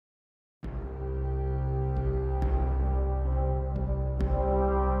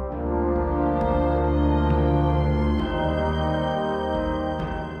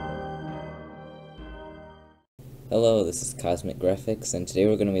Hello, this is Cosmic Graphics, and today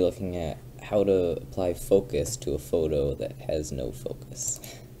we're going to be looking at how to apply focus to a photo that has no focus.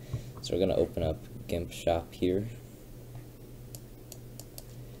 So we're going to open up Gimp shop here,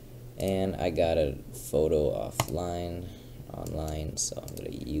 and I got a photo online, so I'm going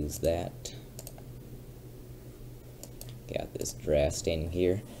to use that. Got this draft standing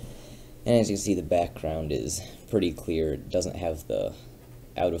here, and as you can see the background is pretty clear. It doesn't have the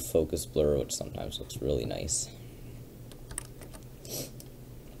out of focus blur, which sometimes looks really nice.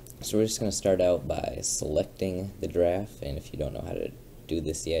 So we're just going to start out by selecting the draft, and if you don't know how to do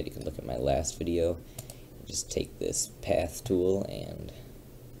this yet, you can look at my last video. Just take this path tool and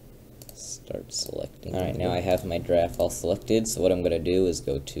start selecting. Alright, now I have my draft all selected, so what I'm going to do is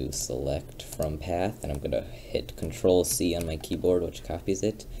go to select from path, and I'm going to hit Control C on my keyboard, which copies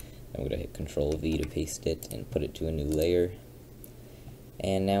it. I'm going to hit Control V to paste it and put it to a new layer.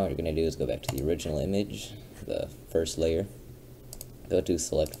 And now what we're going to do is go back to the original image, the first layer. Go to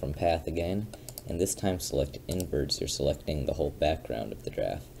select from path again, and this time select inverts. You're selecting the whole background of the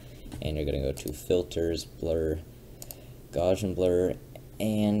draft, and you're going to go to filters, blur, Gaussian blur,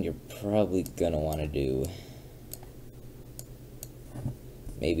 and you're probably going to want to do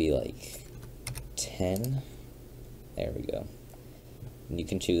maybe like 10. There we go. And you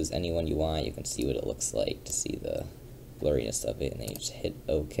can choose any one you want. You can see what it looks like to see the blurriness of it, and then you just hit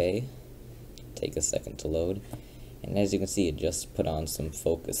OK. Take a second to load. And as you can see, it just put on some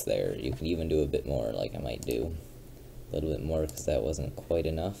focus there. You can even do a bit more, like I might do a little bit more because that wasn't quite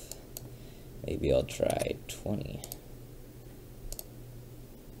enough. Maybe I'll try 20.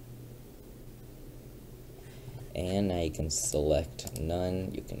 And now you can select none.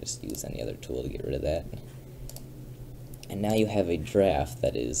 You can just use any other tool to get rid of that. And now you have a draft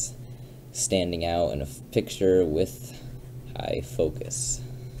that is standing out in a picture with high focus.